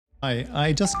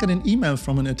I just got an email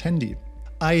from an attendee.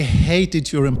 I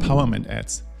hated your empowerment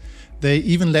ads. They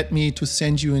even led me to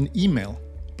send you an email,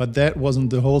 but that wasn't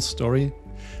the whole story.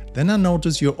 Then I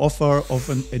noticed your offer of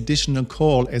an additional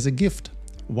call as a gift.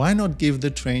 Why not give the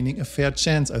training a fair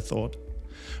chance, I thought.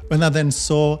 When I then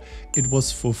saw it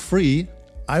was for free,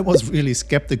 I was really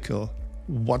skeptical.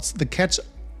 What's the catch,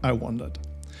 I wondered.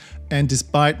 And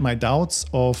despite my doubts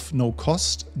of no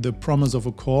cost, the promise of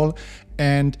a call,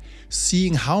 and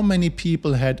seeing how many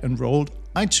people had enrolled,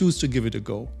 I choose to give it a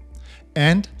go.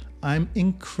 And I'm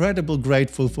incredibly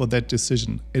grateful for that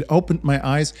decision. It opened my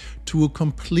eyes to a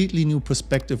completely new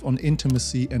perspective on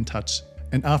intimacy and touch.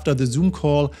 And after the Zoom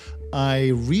call, I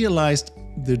realized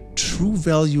the true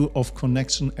value of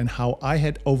connection and how I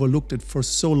had overlooked it for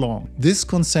so long. This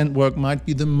consent work might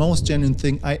be the most genuine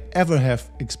thing I ever have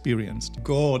experienced.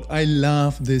 God, I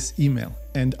love this email.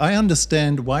 And I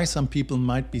understand why some people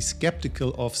might be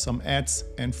skeptical of some ads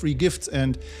and free gifts.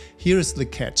 And here is the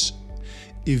catch.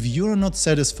 If you're not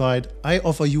satisfied, I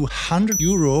offer you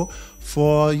 €100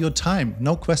 for your time,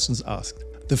 no questions asked.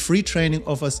 The free training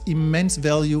offers immense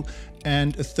value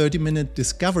and a 30-minute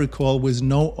discovery call with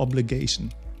no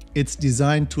obligation. It's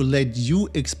designed to let you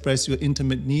express your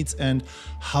intimate needs and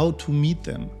how to meet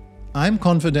them. I'm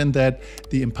confident that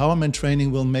the empowerment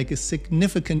training will make a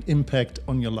significant impact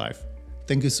on your life.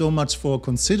 Thank you so much for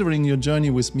considering your journey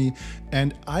with me,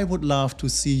 and I would love to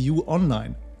see you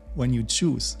online when you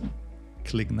choose.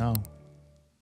 Click now.